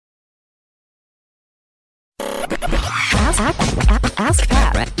Ask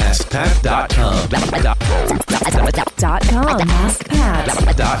Pat. AskPat.com.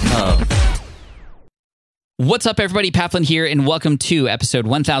 AskPat.com. What's up, everybody? Pat Flynn here, and welcome to episode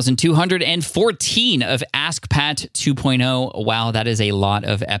 1214 of Ask Pat 2.0. Wow, that is a lot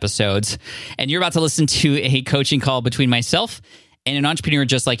of episodes. And you're about to listen to a coaching call between myself and an entrepreneur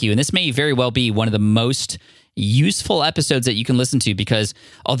just like you. And this may very well be one of the most useful episodes that you can listen to, because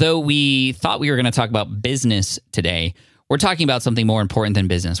although we thought we were going to talk about business today, we're talking about something more important than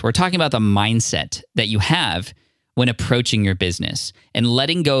business. We're talking about the mindset that you have when approaching your business and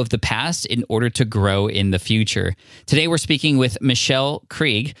letting go of the past in order to grow in the future. Today, we're speaking with Michelle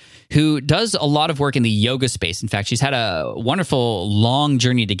Krieg, who does a lot of work in the yoga space. In fact, she's had a wonderful, long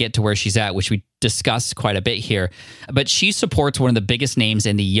journey to get to where she's at, which we discussed quite a bit here. But she supports one of the biggest names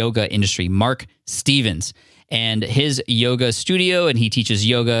in the yoga industry, Mark Stevens, and his yoga studio, and he teaches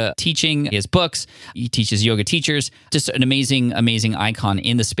yoga teaching. He has books. He teaches yoga teachers. Just an amazing, amazing icon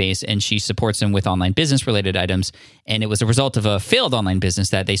in the space, and she supports him with online business-related items. And it was a result of a failed online business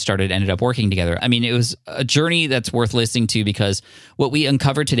that they ended up working together. I mean, it was a journey that's worth listening to, because what we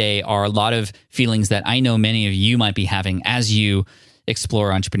uncovered today are a lot of feelings that I know many of you might be having as you explore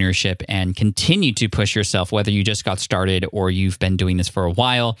entrepreneurship and continue to push yourself, whether you just got started or you've been doing this for a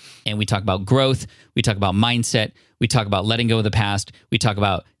while. And we talk about growth, we talk about mindset, we talk about letting go of the past, we talk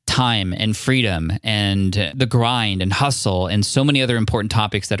about time and freedom and the grind and hustle and so many other important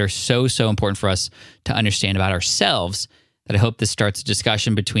topics that are so important for us to understand about ourselves, that I hope this starts a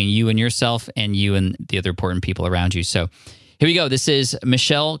discussion between you and yourself and you and the other important people around you. So here we go. This is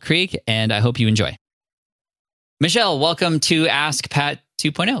Michelle Krieg, and I hope you enjoy. Michelle, welcome to Ask Pat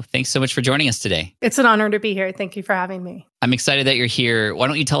 2.0. Thanks so much for joining us today. It's an honor to be here. Thank you for having me. I'm excited that you're here. Why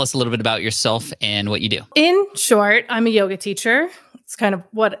don't you tell us a little bit about yourself and what you do? In short, I'm a yoga teacher. It's kind of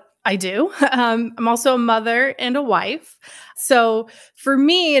what I do. I'm also a mother and a wife. So for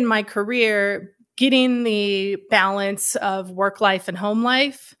me in my career, getting the balance of work life and home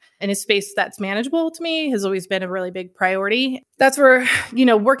life in a space that's manageable to me has always been a really big priority. That's where,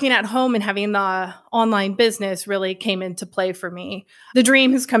 working at home and having the online business really came into play for me. The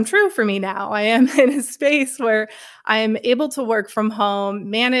dream has come true for me now. I am in a space where I am able to work from home,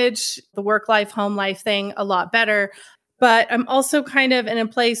 manage the work life, home life thing a lot better. But I'm also kind of in a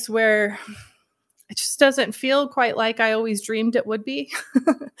place where it just doesn't feel quite like I always dreamed it would be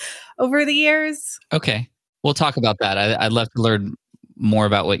over the years. Okay. We'll talk about that. I'd love to learn more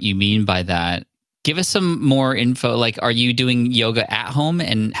about what you mean by that. Give us some more info. Like, are you doing yoga at home,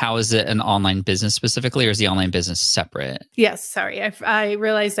 and how is it an online business specifically, or is the online business separate? Yes. Sorry. I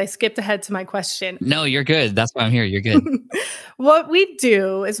realized I skipped ahead to my question. No, you're good. That's why I'm here. You're good. What we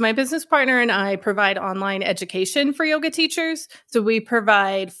do is my business partner and I provide online education for yoga teachers. So we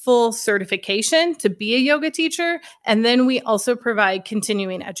provide full certification to be a yoga teacher. And then we also provide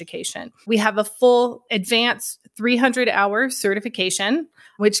continuing education. We have a full advanced 300-hour certification,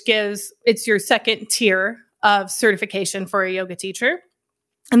 which it's your second tier of certification for a yoga teacher.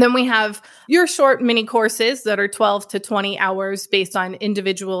 And then we have your short mini courses that are 12 to 20 hours based on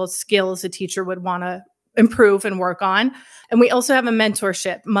individual skills a teacher would want to improve and work on. And we also have a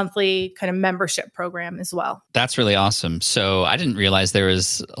mentorship monthly kind of membership program as well. That's really awesome. So I didn't realize there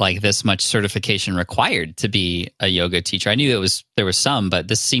was like this much certification required to be a yoga teacher. I knew there was some, but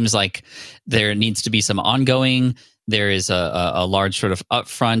this seems like there needs to be some ongoing. There is a large sort of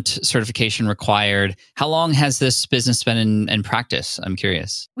upfront certification required. How long has this business been in practice? I'm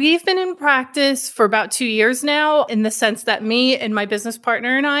curious. We've been in practice for about 2 years now, in the sense that me and my business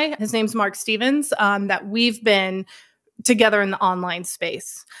partner and I, his name's Mark Stevens, that we've been together in the online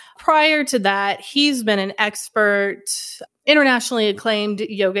space. Prior to that, he's been an expert, internationally acclaimed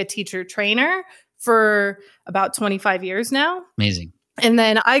yoga teacher trainer for about 25 years now. Amazing. And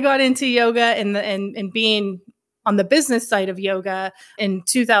then I got into yoga and being on the business side of yoga in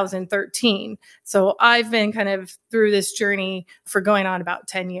 2013. So I've been kind of through this journey for going on about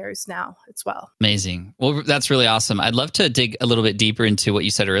 10 years now as well. Amazing. Well, that's really awesome. I'd love to dig a little bit deeper into what you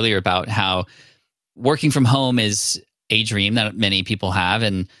said earlier about how working from home is a dream that many people have.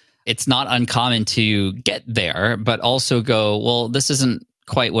 And it's not uncommon to get there, but also go, well, this isn't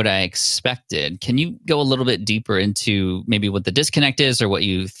quite what I expected. Can you go a little bit deeper into maybe what the disconnect is, or what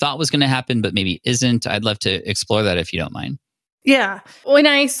you thought was going to happen, but maybe isn't? I'd love to explore that if you don't mind. Yeah. When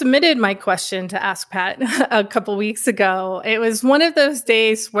I submitted my question to Ask Pat a couple weeks ago, it was one of those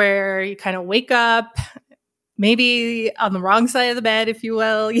days where you kind of wake up, maybe on the wrong side of the bed, if you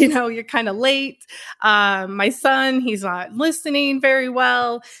will, you're kind of late. My son, he's not listening very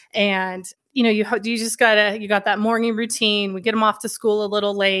well. And you just you got that morning routine. We get them off to school a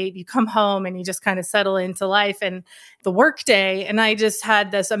little late. You come home and you just kind of settle into life and the work day. And I just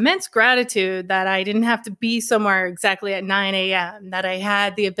had this immense gratitude that I didn't have to be somewhere exactly at 9 a.m., that I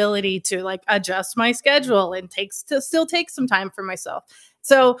had the ability to like adjust my schedule and still take some time for myself.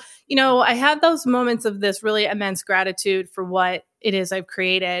 So, I had those moments of this really immense gratitude for what it is I've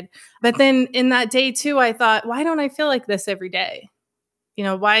created. But then in that day too, I thought, why don't I feel like this every day?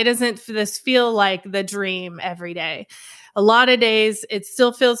 Why doesn't this feel like the dream every day? A lot of days, it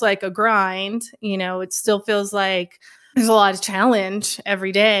still feels like a grind. It still feels like there's a lot of challenge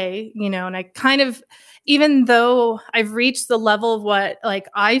every day, and I kind of, even though I've reached the level of what like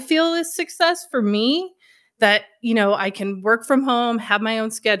I feel is success for me, that, I can work from home, have my own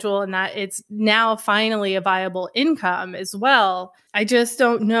schedule, and that it's now finally a viable income as well. I just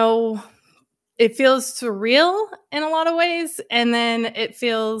don't know. It feels surreal in a lot of ways. And then it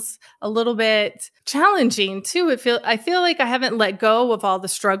feels a little bit challenging too. I feel like I haven't let go of all the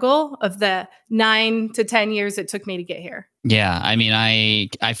struggle of the 9 to 10 years it took me to get here. Yeah. I mean,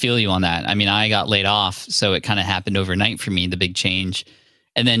 I feel you on that. I mean, I got laid off, so it kind of happened overnight for me, the big change.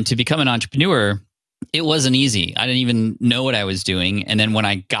 And then to become an entrepreneur, it wasn't easy. I didn't even know what I was doing. And then when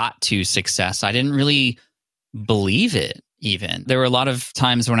I got to success, I didn't really believe it even. There were a lot of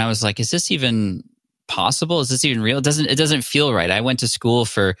times when I was like, is this even possible? Is this even real? It doesn't feel right. I went to school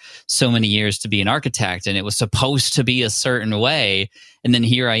for so many years to be an architect, and it was supposed to be a certain way. And then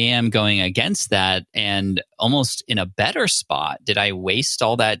here I am going against that and almost in a better spot. Did I waste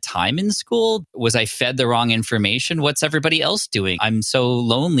all that time in school? Was I fed the wrong information? What's everybody else doing? I'm so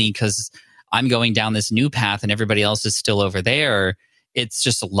lonely because I'm going down this new path and everybody else is still over there. It's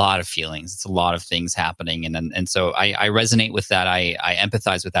just a lot of feelings. It's a lot of things happening. And so I resonate with that. I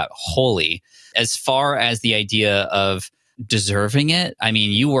empathize with that wholly. As far as the idea of deserving it, I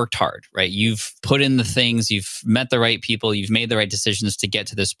mean, you worked hard, right? You've put in the things, you've met the right people, you've made the right decisions to get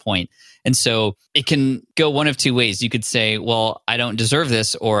to this point. And so it can go one of two ways. You could say, well, I don't deserve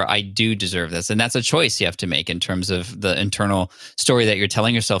this, or I do deserve this. And that's a choice you have to make in terms of the internal story that you're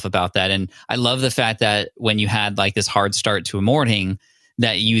telling yourself about that. And I love the fact that when you had like this hard start to a morning,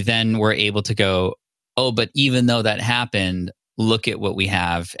 that you then were able to go, oh, but even though that happened, look at what we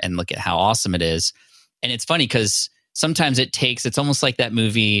have and look at how awesome it is. And it's funny because sometimes it's almost like that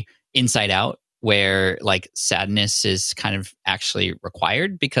movie Inside Out, where like sadness is kind of actually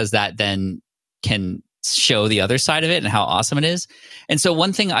required because that then can show the other side of it and how awesome it is. And so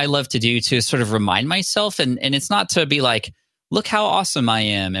one thing I love to do to sort of remind myself, and it's not to be like, look how awesome I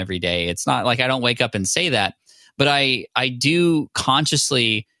am every day. It's not like I don't wake up and say that, but I do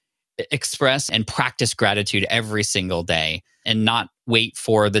consciously express and practice gratitude every single day and not wait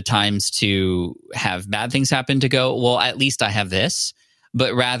for the times to have bad things happen to go, well, at least I have this,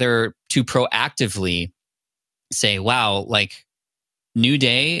 but rather to proactively say, wow, like new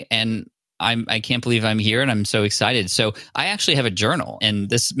day, and I can't believe I'm here and I'm so excited. So I actually have a journal, and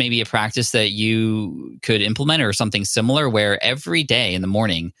this may be a practice that you could implement or something similar, where every day in the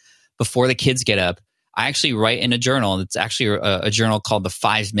morning before the kids get up, I actually write in a journal. It's actually a journal called the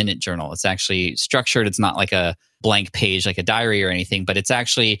 5-minute journal. It's actually structured. It's not like a blank page, like a diary or anything, but it's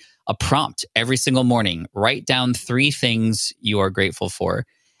actually a prompt every single morning. Write down 3 things you are grateful for.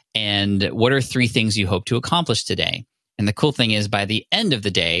 And what are 3 things you hope to accomplish today? And the cool thing is, by the end of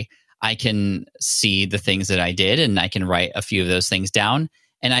the day, I can see the things that I did, and I can write a few of those things down.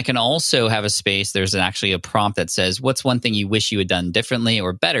 And I can also have a space. There's actually a prompt that says, what's one thing you wish you had done differently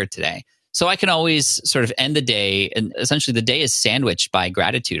or better today? So I can always sort of end the day, and essentially the day is sandwiched by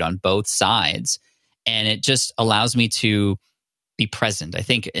gratitude on both sides. And it just allows me to be present. I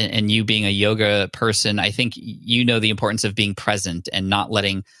think, and you being a yoga person, I think you know the importance of being present and not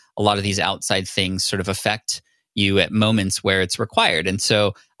letting a lot of these outside things sort of affect you at moments where it's required. And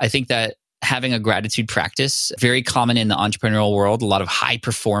so I think that having a gratitude practice, very common in the entrepreneurial world, a lot of high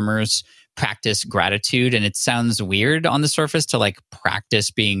performers practice gratitude. And it sounds weird on the surface to like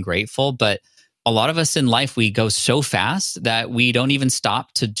practice being grateful, but a lot of us in life, we go so fast that we don't even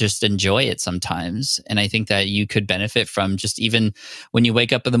stop to just enjoy it sometimes. And I think that you could benefit from just even when you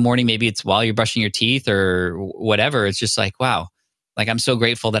wake up in the morning, maybe it's while you're brushing your teeth or whatever. It's just like, wow, like I'm so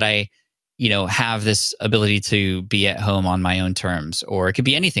grateful that I, have this ability to be at home on my own terms. Or it could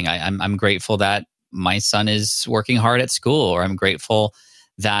be anything. I'm grateful that my son is working hard at school, or I'm grateful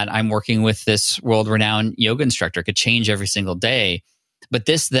that I'm working with this world-renowned yoga instructor. It could change every single day. But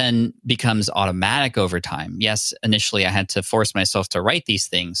this then becomes automatic over time. Yes, initially I had to force myself to write these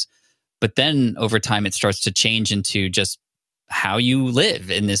things, but then over time it starts to change into just how you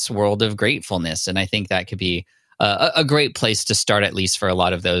live in this world of gratefulness. And I think that could be a great place to start, at least for a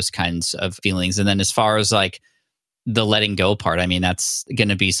lot of those kinds of feelings. And then as far as like the letting go part, I mean, that's going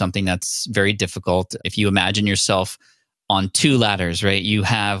to be something that's very difficult. If you imagine yourself on two ladders, right? You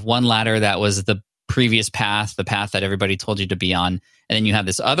have one ladder that was the previous path, the path that everybody told you to be on. And then you have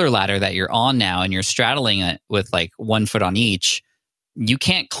this other ladder that you're on now, and you're straddling it with like one foot on each. You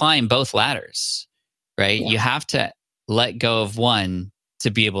can't climb both ladders, right? Yeah. You have to let go of one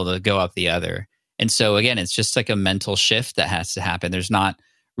to be able to go up the other. And so again, it's just like a mental shift that has to happen. There's not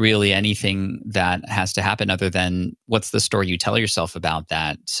really anything that has to happen other than what's the story you tell yourself about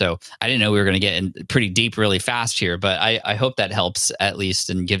that. So I didn't know we were going to get in pretty deep really fast here, but I hope that helps at least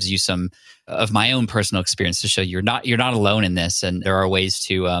and gives you some of my own personal experience to show you're not alone in this, and there are ways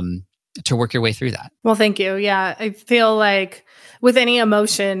to work your way through that. Well, thank you. Yeah, I feel like with any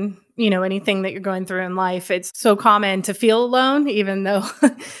emotion, anything that you're going through in life, it's so common to feel alone, even though,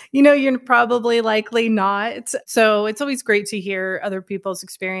 you're probably likely not. So it's always great to hear other people's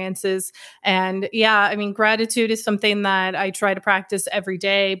experiences. And yeah, I mean, gratitude is something that I try to practice every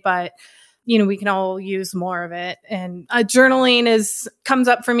day, but we can all use more of it. And journaling comes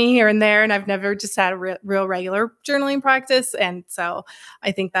up for me here and there, and I've never just had a real regular journaling practice. And so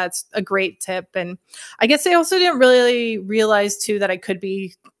I think that's a great tip. And I guess I also didn't really realize too that I could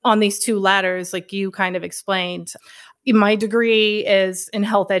be on these two ladders, like you kind of explained. My degree is in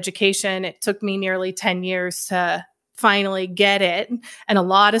health education. It took me nearly 10 years to finally get it, and a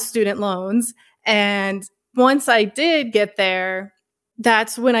lot of student loans. And once I did get there,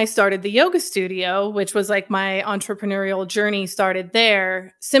 that's when I started the yoga studio, which was like my entrepreneurial journey started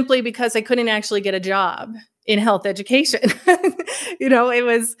there, simply because I couldn't actually get a job in health education.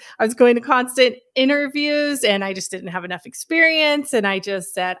 I was going to constant interviews, and I just didn't have enough experience. And I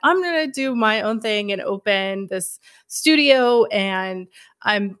just said, I'm going to do my own thing and open this studio. And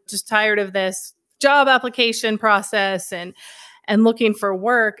I'm just tired of this job application process and looking for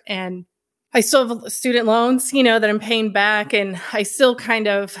work. And I still have student loans, that I'm paying back. And I still kind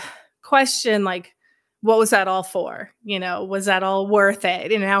of question, like, what was that all for? Was that all worth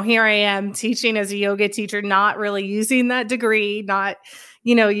it? And now here I am teaching as a yoga teacher, not really using that degree, not,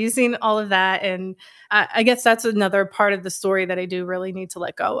 using all of that. And I guess that's another part of the story that I do really need to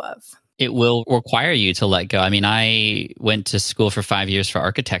let go of. It will require you to let go. I mean, I went to school for 5 years for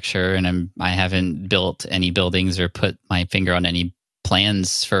architecture, and I haven't built any buildings or put my finger on any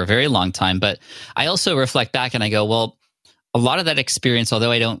plans for a very long time. But I also reflect back and I go, well, a lot of that experience,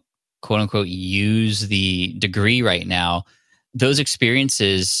 although I don't quote unquote use the degree right now, those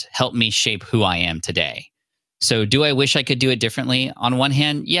experiences help me shape who I am today. So do I wish I could do it differently? On one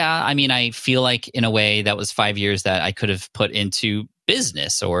hand, yeah. I mean, I feel like in a way that was 5 years that I could have put into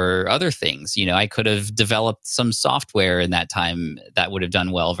business or other things. I could have developed some software in that time that would have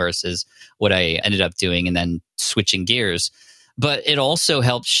done well versus what I ended up doing and then switching gears. But it also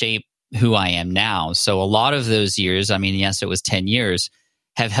helped shape who I am now. So a lot of those years, I mean, yes, it was 10 years,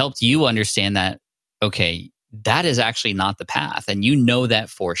 have helped you understand that, okay, that is actually not the path. And you know that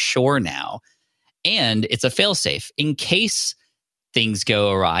for sure now. And it's a fail-safe. In case things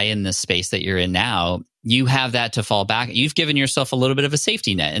go awry in the space that you're in now, you have that to fall back. You've given yourself a little bit of a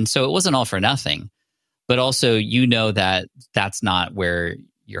safety net. And so it wasn't all for nothing. But also, that that's not where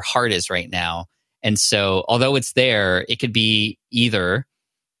your heart is right now. And so, although it's there, it could be either,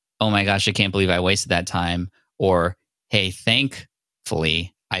 oh my gosh, I can't believe I wasted that time, or, hey,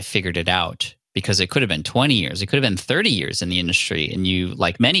 thankfully, I figured it out, because it could have been 20 years. It could have been 30 years in the industry. And you,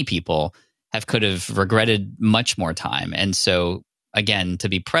 like many people, could have regretted much more time. And so, again, to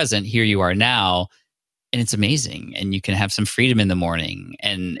be present, here you are now, and it's amazing. And you can have some freedom in the morning.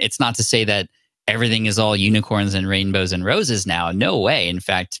 And it's not to say that everything is all unicorns and rainbows and roses now. No way. In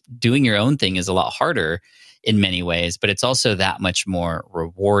fact, doing your own thing is a lot harder in many ways, but it's also that much more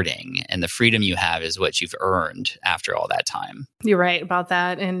rewarding. And the freedom you have is what you've earned after all that time. You're right about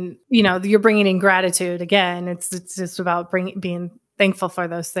that. And, you're bringing in gratitude again. It's just about being thankful for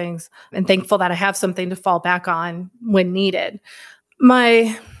those things and thankful that I have something to fall back on when needed.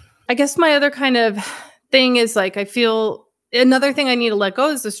 I guess my other kind of thing is, like, I feel another thing I need to let go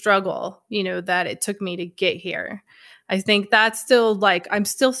is the struggle, that it took me to get here. I think that's still, like, I'm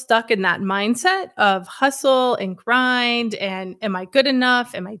still stuck in that mindset of hustle and grind. And am I good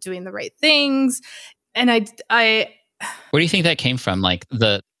enough? Am I doing the right things? And I where do you think that came from? Like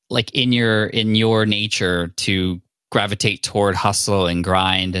in your nature to gravitate toward hustle and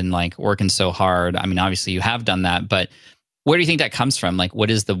grind and like working so hard. I mean, obviously you have done that, but where do you think that comes from? Like,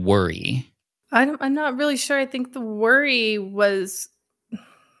 what is the worry? I'm not really sure. I think the worry was,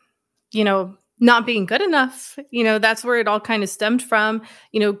 not being good enough. That's where it all kind of stemmed from,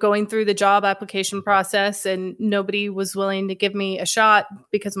 going through the job application process, and nobody was willing to give me a shot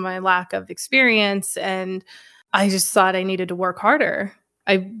because of my lack of experience. And I just thought I needed to work harder.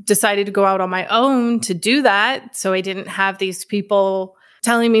 I decided to go out on my own to do that. So I didn't have these people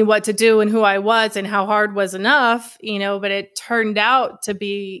telling me what to do and who I was and how hard was enough, but it turned out to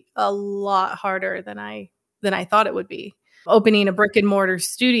be a lot harder than I thought it would be. Opening a brick and mortar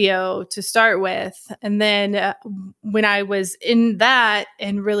studio to start with. And then when I was in that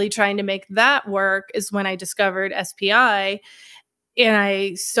and really trying to make that work is when I discovered SPI, and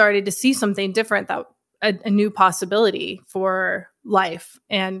I started to see something different, that a new possibility for life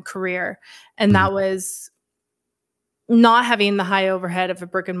and career. And that was not having the high overhead of a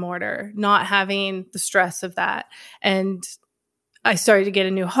brick and mortar, not having the stress of that. And I started to get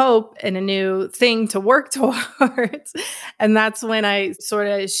a new hope and a new thing to work towards. And that's when I sort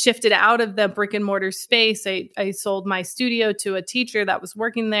of shifted out of the brick and mortar space. I sold my studio to a teacher that was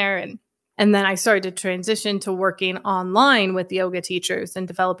working there. And then I started to transition to working online with yoga teachers and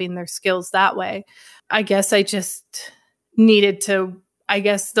developing their skills that way. I guess I just needed to,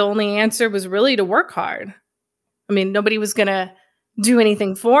 the only answer was really to work hard. I mean, nobody was going to do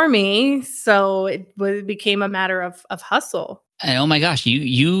anything for me. So it became a matter of hustle. And oh my gosh,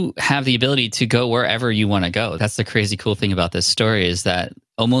 you have the ability to go wherever you want to go. That's the crazy cool thing about this story, is that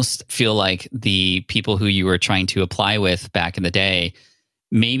almost feel like the people who you were trying to apply with back in the day,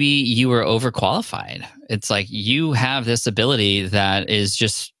 maybe you were overqualified. It's like you have this ability that is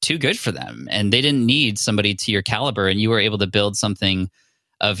just too good for them, and they didn't need somebody to your caliber, and you were able to build something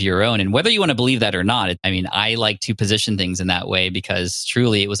of your own. And whether you want to believe that or not, I like to position things in that way, because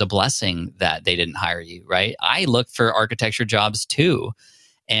truly it was a blessing that they didn't hire you, right? I looked for architecture jobs too,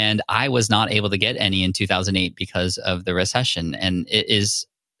 and I was not able to get any in 2008 because of the recession. And it is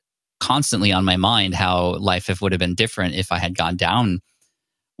constantly on my mind how life would have been different if I had gone down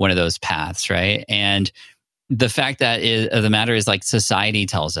one of those paths, right? And the fact that the matter is, like, society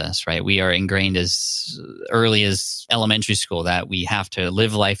tells us, right? We are ingrained as early as elementary school that we have to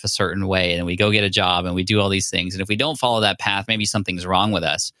live life a certain way, and we go get a job and we do all these things. And if we don't follow that path, maybe something's wrong with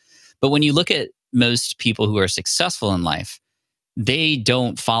us. But when you look at most people who are successful in life, they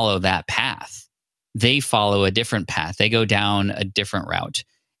don't follow that path. They follow a different path. They go down a different route.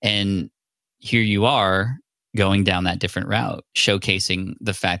 And here you are going down that different route, showcasing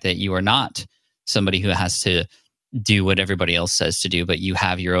the fact that you are not somebody who has to do what everybody else says to do, but you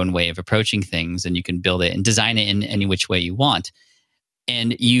have your own way of approaching things, and you can build it and design it in any which way you want.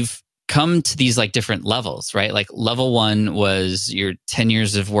 And you've come to these like different levels, right? Like level one was your 10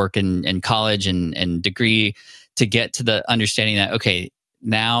 years of work in college and degree to get to the understanding that, okay,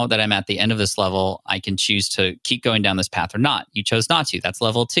 now that I'm at the end of this level, I can choose to keep going down this path or not. You chose not to. That's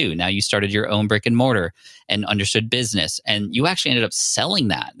level two. Now you started your own brick and mortar and understood business. And you actually ended up selling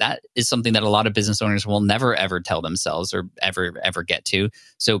that. That is something that a lot of business owners will never, ever tell themselves or ever get to.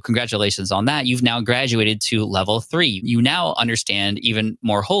 So congratulations on that. You've now graduated to level three. You now understand even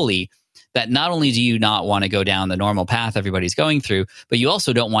more wholly that not only do you not want to go down the normal path everybody's going through, but you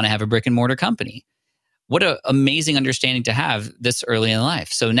also don't want to have a brick and mortar company. What an amazing understanding to have this early in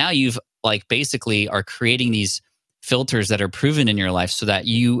life. So now you've like basically are creating these filters that are proven in your life so that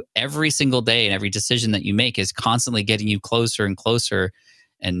you every single day and every decision that you make is constantly getting you closer and closer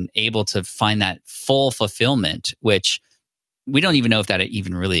and able to find that full fulfillment, which we don't even know if that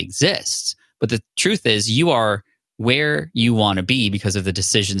even really exists. But the truth is you are where you want to be because of the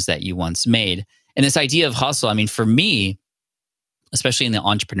decisions that you once made. And this idea of hustle, I mean, for me, especially in the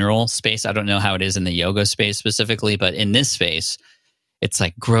entrepreneurial space, I don't know how it is in the yoga space specifically, but in this space, it's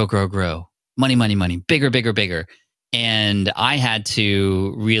like grow, grow, grow, money, money, money, bigger, bigger, bigger. And I had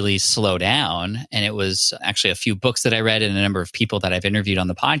to really slow down. And it was actually a few books that I read and a number of people that I've interviewed on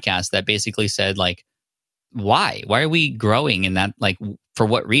the podcast that basically said like, why? Why are we growing in that? Like, for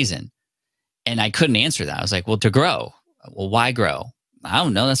what reason? And I couldn't answer that. I was like, well, to grow. Well, why grow? I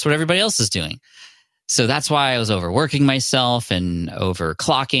don't know. That's what everybody else is doing. So that's why I was overworking myself and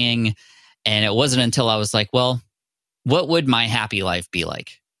overclocking. And it wasn't until I was like, well, what would my happy life be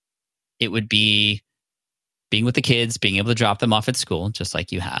like? It would be being with the kids, being able to drop them off at school, just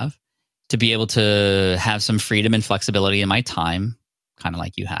like you have, to be able to have some freedom and flexibility in my time, kind of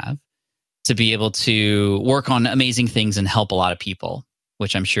like you have, to be able to work on amazing things and help a lot of people,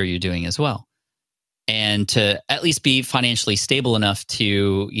 which I'm sure you're doing as well. And to at least be financially stable enough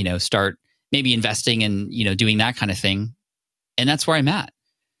to, start maybe investing and, doing that kind of thing. And that's where I'm at.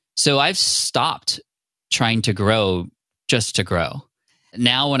 So I've stopped trying to grow just to grow.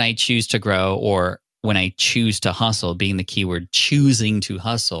 Now, when I choose to grow or when I choose to hustle, being the keyword choosing to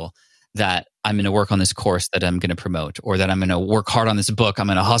hustle, that I'm going to work on this course that I'm going to promote, or that I'm going to work hard on this book. I'm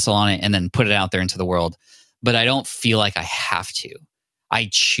going to hustle on it and then put it out there into the world. But I don't feel like I have to. I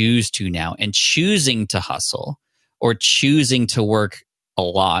choose to now. And choosing to hustle or choosing to work a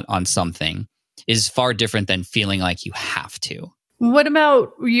lot on something is far different than feeling like you have to. What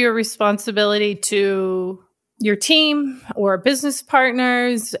about your responsibility to your team or business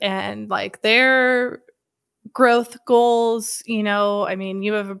partners and like their growth goals? I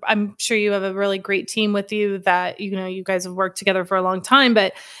mean, I'm sure you have a really great team with you that, you guys have worked together for a long time,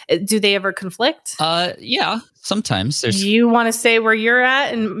 but do they ever conflict? Yeah, sometimes Do you want to stay where you're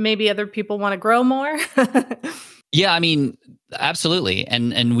at and maybe other people want to grow more? Yeah, I mean, absolutely.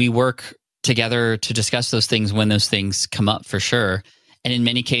 And we work together to discuss those things when those things come up, for sure. And in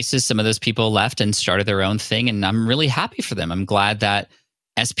many cases, some of those people left and started their own thing. And I'm really happy for them. I'm glad that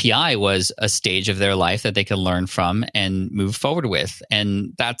SPI was a stage of their life that they could learn from and move forward with.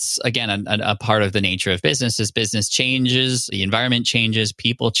 And that's, again, a part of the nature of business. As business changes, the environment changes,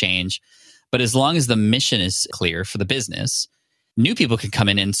 people change. But as long as the mission is clear for the business, new people can come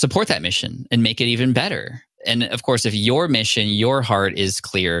in and support that mission and make it even better. And of course, if your mission, your heart is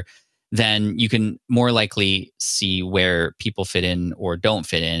clear, then you can more likely see where people fit in or don't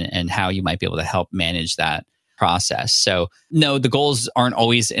fit in and how you might be able to help manage that process. So no, the goals aren't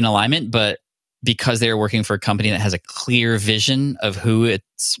always in alignment, but because they're working for a company that has a clear vision of who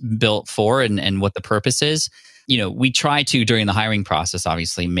it's built for and what the purpose is, we try to, during the hiring process,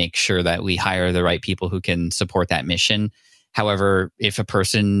 obviously make sure that we hire the right people who can support that mission. However, if a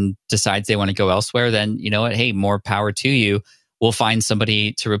person decides they want to go elsewhere, then you know what? Hey, more power to you. We'll find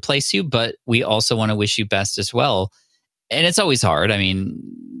somebody to replace you, but we also want to wish you best as well. And it's always hard. I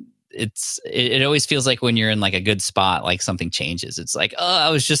mean, it always feels like when you're in like a good spot, like something changes. It's like, oh, I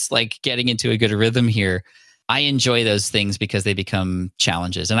was just like getting into a good rhythm here. I enjoy those things because they become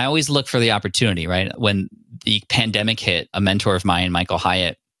challenges. And I always look for the opportunity, right? When the pandemic hit, a mentor of mine, Michael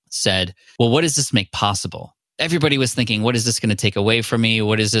Hyatt, said, well, what does this make possible? Everybody was thinking, what is this going to take away from me?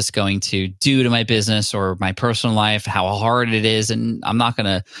 What is this going to do to my business or my personal life? How hard it is. And I'm not going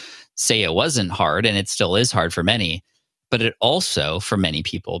to say it wasn't hard, and it still is hard for many. But it also, for many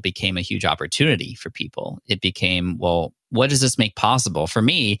people, became a huge opportunity for people. It became, well, what does this make possible? For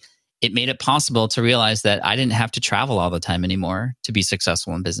me, it made it possible to realize that I didn't have to travel all the time anymore to be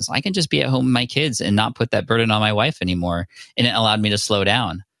successful in business. I can just be at home with my kids and not put that burden on my wife anymore. And it allowed me to slow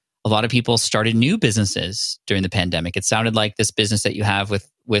down. A lot of people started new businesses during the pandemic. It sounded like this business that you have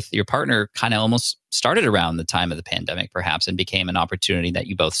with your partner kind of almost started around the time of the pandemic, perhaps, and became an opportunity that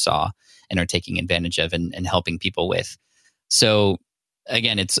you both saw and are taking advantage of and helping people with. So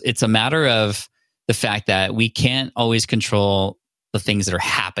again, it's a matter of the fact that we can't always control the things that are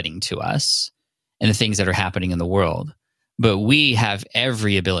happening to us and the things that are happening in the world. But we have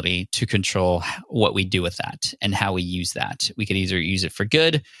every ability to control what we do with that and how we use that. We can either use it for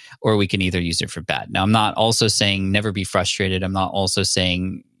good or we can either use it for bad. Now, I'm not also saying never be frustrated. I'm not also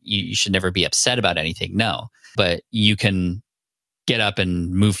saying you should never be upset about anything. No, but you can get up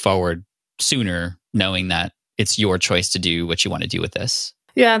and move forward sooner knowing that it's your choice to do what you want to do with this.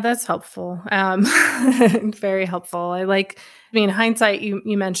 Yeah, that's helpful. Very helpful. Hindsight,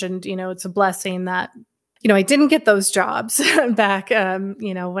 you mentioned, it's a blessing that, I didn't get those jobs back,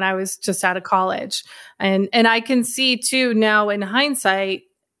 when I was just out of college. And I can see too now in hindsight,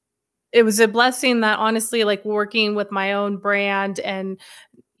 it was a blessing that honestly, like working with my own brand and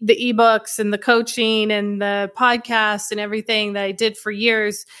the ebooks and the coaching and the podcasts and everything that I did for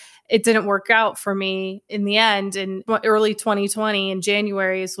years, it didn't work out for me in the end. In early 2020 in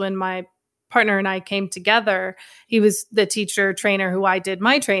January is when my partner and I came together. He was the teacher trainer who I did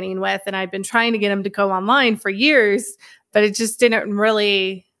my training with, and I'd been trying to get him to go online for years, but it just didn't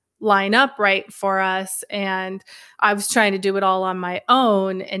really line up right for us. And I was trying to do it all on my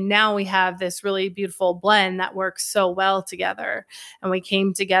own. And now we have this really beautiful blend that works so well together. And we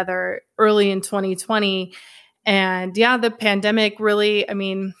came together early in 2020. And yeah, the pandemic really,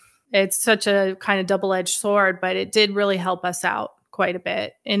 it's such a kind of double-edged sword, but it did really help us out quite a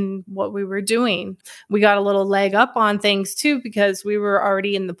bit in what we were doing. We got a little leg up on things too, because we were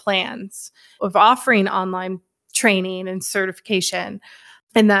already in the plans of offering online training and certification.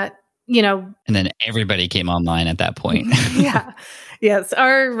 And that, and then everybody came online at that point. Yeah. Yes.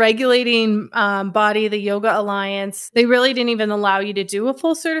 Our regulating body, the Yoga Alliance, they really didn't even allow you to do a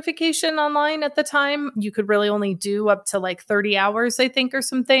full certification online at the time. You could really only do up to like 30 hours, I think, or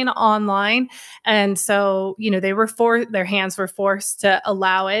something online. And so, their hands were forced to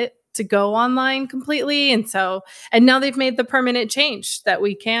allow it to go online completely. And now they've made the permanent change that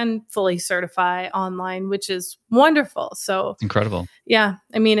we can fully certify online, which is wonderful. So incredible. Yeah.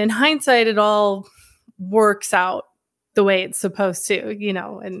 I mean, in hindsight, it all works out the way it's supposed to,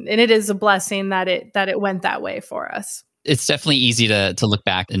 and it is a blessing that it went that way for us. It's definitely easy to look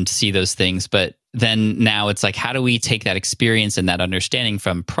back and see those things. But then now it's like, how do we take that experience and that understanding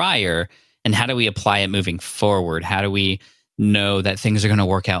from prior and how do we apply it moving forward? How do we know that things are going to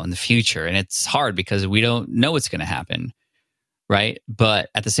work out in the future? And it's hard because we don't know what's going to happen, right? But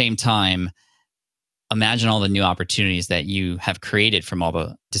at the same time, imagine all the new opportunities that you have created from all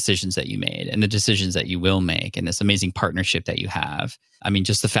the decisions that you made and the decisions that you will make and this amazing partnership that you have. I mean,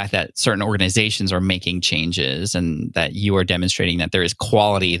 just the fact that certain organizations are making changes and that you are demonstrating that there is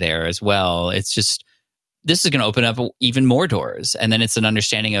quality there as well. It's just, this is going to open up even more doors. And then it's an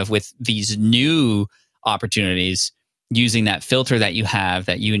understanding of with these new opportunities, using that filter that you have,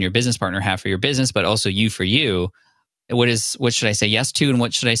 that you and your business partner have for your business, but also you for you. What should I say yes to and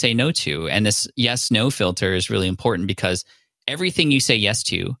what should I say no to? And this yes-no filter is really important because everything you say yes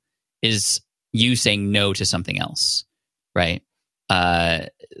to is you saying no to something else, right?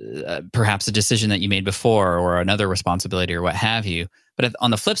 Perhaps a decision that you made before or another responsibility or what have you. But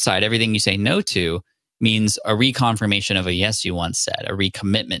on the flip side, everything you say no to means a reconfirmation of a yes you once said, a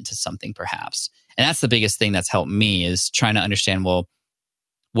recommitment to something perhaps. And that's the biggest thing that's helped me is trying to understand, well,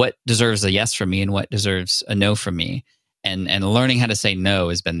 what deserves a yes from me and what deserves a no from me. And learning how to say no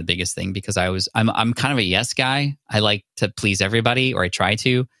has been the biggest thing because I'm kind of a yes guy. I like to please everybody, or I try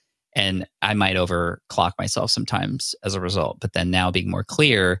to, and I might overclock myself sometimes as a result. But then now being more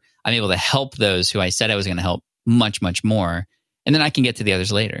clear, I'm able to help those who I said I was going to help much, much more. And then I can get to the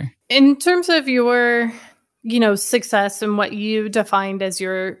others later. In terms of your, success and what you defined as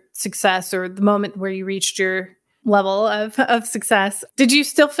your success or the moment where you reached your level of success, did you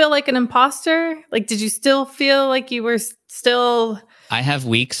still feel like an imposter? Like, did you still feel like you were still... I have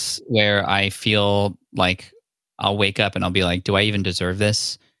weeks where I feel like I'll wake up and I'll be like, do I even deserve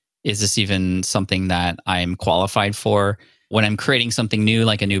this? Is this even something that I'm qualified for? When I'm creating something new,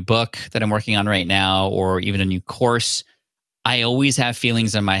 like a new book that I'm working on right now, or even a new course, I always have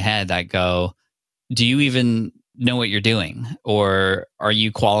feelings in my head that go, do you even know what you're doing? Or are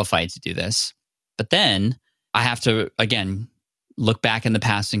you qualified to do this? But then I have to, again, look back in the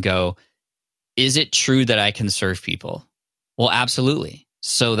past and go, is it true that I can serve people? Well, absolutely.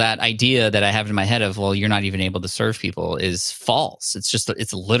 So that idea that I have in my head of, well, you're not even able to serve people is false.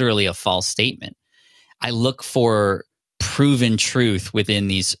 It's literally a false statement. I look for proven truth within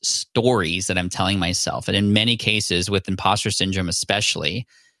these stories that I'm telling myself. And in many cases, with imposter syndrome especially,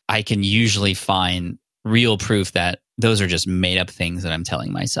 I can usually find real proof that those are just made up things that I'm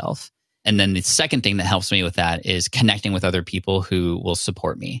telling myself. And then the second thing that helps me with that is connecting with other people who will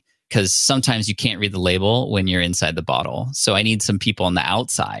support me. Because sometimes you can't read the label when you're inside the bottle. So I need some people on the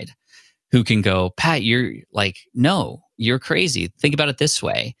outside who can go, Pat, you're like, no, you're crazy. Think about it this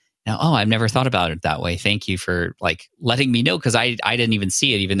way. Now, I've never thought about it that way. Thank you for like letting me know, because I didn't even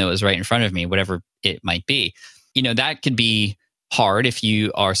see it, even though it was right in front of me, whatever it might be. That could be hard if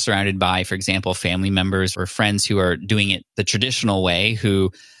you are surrounded by, for example, family members or friends who are doing it the traditional way,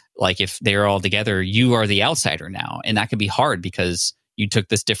 who, like, if they're all together, you are the outsider now. And that could be hard because you took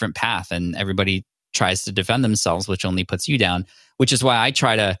this different path and everybody tries to defend themselves, which only puts you down, which is why I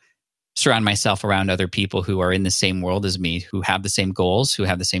try to surround myself around other people who are in the same world as me, who have the same goals, who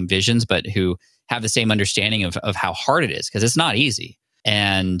have the same visions, but who have the same understanding of how hard it is, because it's not easy.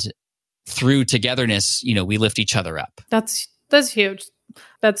 And through togetherness, we lift each other up. That's huge.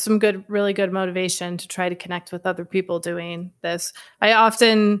 That's some really good motivation to try to connect with other people doing this. I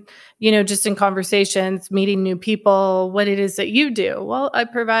often, just in conversations, meeting new people, what it is that you do. Well, I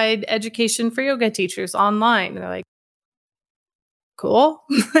provide education for yoga teachers online. They're like, cool.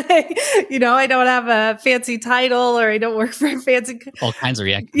 I don't have a fancy title, or I don't work for a fancy... All kinds of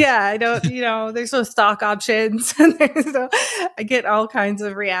reactions. Yeah, I don't, there's no stock options. I get all kinds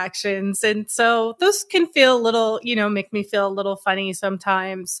of reactions. And so those can feel a little, make me feel a little funny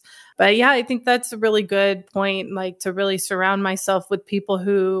sometimes. But yeah, I think that's a really good point, like to really surround myself with people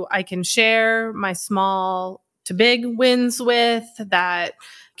who I can share my small to big wins with, that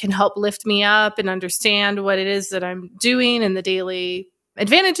can help lift me up and understand what it is that I'm doing and the daily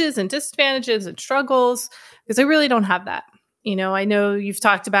advantages and disadvantages and struggles, because I really don't have that. I know you've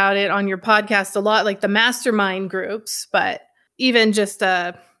talked about it on your podcast a lot, like the mastermind groups, but even just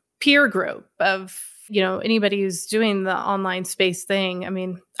a peer group of, anybody who's doing the online space thing. I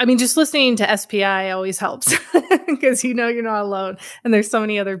mean, just listening to SPI always helps because, you're not alone and there's so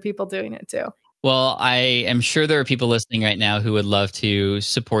many other people doing it too. Well, I am sure there are people listening right now who would love to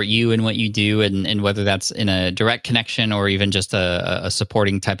support you in what you do, and whether that's in a direct connection or even just a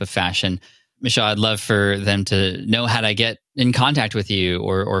supporting type of fashion. Michelle, I'd love for them to know how to get in contact with you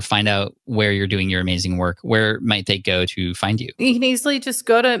or find out where you're doing your amazing work. Where might they go to find you? You can easily just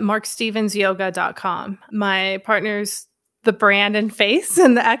go to markstevensyoga.com. My partner's the brand and face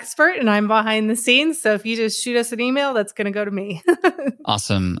and the expert, and I'm behind the scenes. So if you just shoot us an email, that's going to go to me.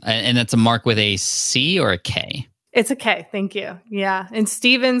 Awesome. And that's a Mark with a C or a K? It's a K. Thank you. Yeah. And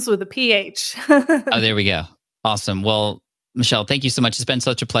Stevens with a PH. Oh, there we go. Awesome. Well, Michelle, thank you so much. It's been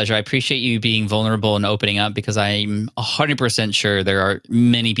such a pleasure. I appreciate you being vulnerable and opening up because I'm 100% sure there are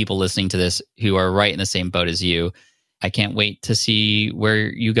many people listening to this who are right in the same boat as you. I can't wait to see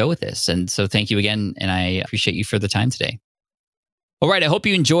where you go with this. And so thank you again. And I appreciate you for the time today. All right. I hope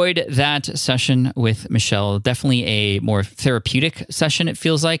you enjoyed that session with Michelle. Definitely a more therapeutic session, it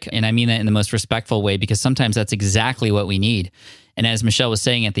feels like. And I mean that in the most respectful way, because sometimes that's exactly what we need. And as Michelle was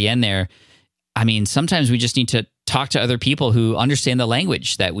saying at the end there, I mean, sometimes we just need to talk to other people who understand the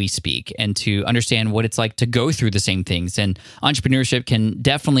language that we speak and to understand what it's like to go through the same things. And entrepreneurship can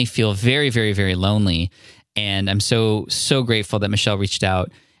definitely feel very, very, very lonely. And I'm so grateful that Michelle reached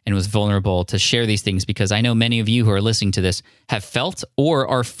out and was vulnerable to share these things, because I know many of you who are listening to this have felt or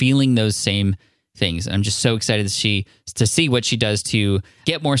are feeling those same things. And I'm just so excited to see what she does to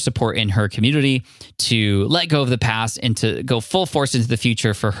get more support in her community, to let go of the past and to go full force into the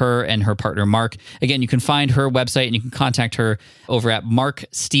future for her and her partner, Mark. Again, you can find her website and you can contact her over at Mark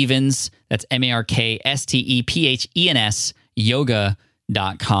Stevens. That's MarkStevens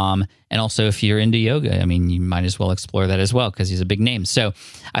yoga.com. And also, if you're into yoga, I mean, you might as well explore that as well because he's a big name. So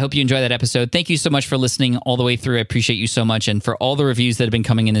I hope you enjoy that episode. Thank you so much for listening all the way through. I appreciate you so much. And for all the reviews that have been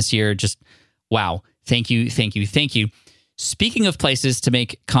coming in this year, just wow. Thank you. Speaking of places to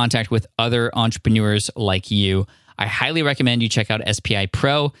make contact with other entrepreneurs like you, I highly recommend you check out SPI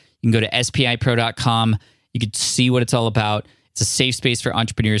Pro. You can go to spipro.com. You can see what it's all about. It's a safe space for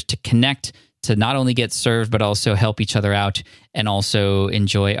entrepreneurs to connect, to not only get served, but also help each other out and also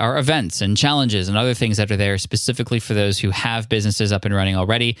enjoy our events and challenges and other things that are there specifically for those who have businesses up and running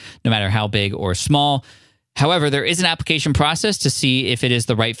already, no matter how big or small. However, there is an application process to see if it is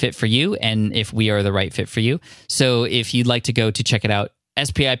the right fit for you and if we are the right fit for you. So if you'd like to go to check it out,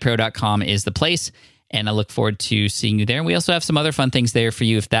 spipro.com is the place. And I look forward to seeing you there. And we also have some other fun things there for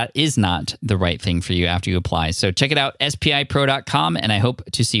you if that is not the right thing for you after you apply. So check it out, spipro.com, and I hope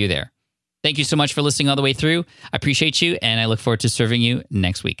to see you there. Thank you so much for listening all the way through. I appreciate you, and I look forward to serving you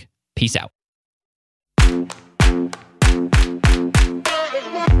next week. Peace out.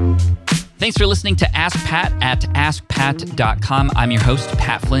 Thanks for listening to Ask Pat at askpat.com. I'm your host,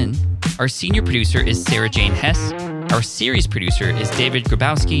 Pat Flynn. Our senior producer is Sarah Jane Hess. Our series producer is David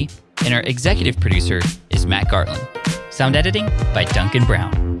Grabowski. And our executive producer is Matt Gartland. Sound editing by Duncan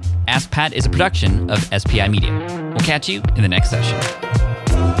Brown. Ask Pat is a production of SPI Media. We'll catch you in the next session.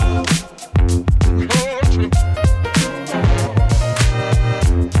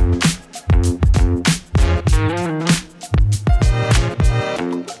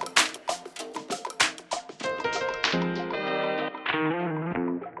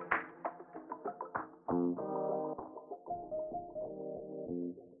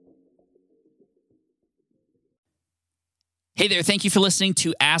 Hey there, thank you for listening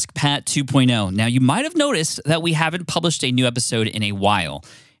to Ask Pat 2.0. Now, you might have noticed that we haven't published a new episode in a while,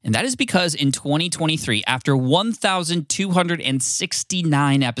 and that is because in 2023, after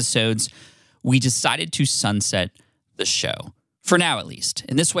 1,269 episodes, we decided to sunset the show. For now, at least.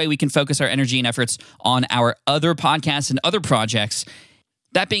 In this way, we can focus our energy and efforts on our other podcasts and other projects.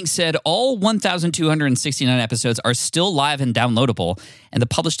 That being said, all 1,269 episodes are still live and downloadable, and the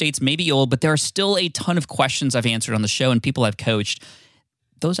published dates may be old, but there are still a ton of questions I've answered on the show and people I've coached.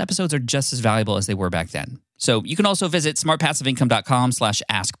 Those episodes are just as valuable as they were back then. So you can also visit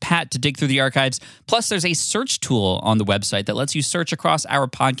smartpassiveincome.com/askpat to dig through the archives. Plus, there's a search tool on the website that lets you search across our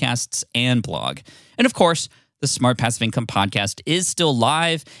podcasts and blog. And of course, the Smart Passive Income podcast is still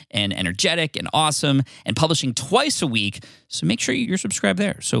live and energetic and awesome and publishing twice a week. So make sure you're subscribed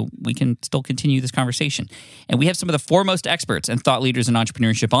there so we can still continue this conversation. And we have some of the foremost experts and thought leaders in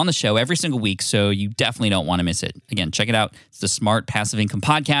entrepreneurship on the show every single week, so you definitely don't want to miss it. Again, check it out. It's the Smart Passive Income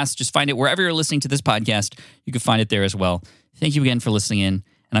podcast. Just find it wherever you're listening to this podcast. You can find it there as well. Thank you again for listening in,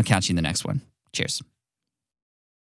 and I'll catch you in the next one. Cheers.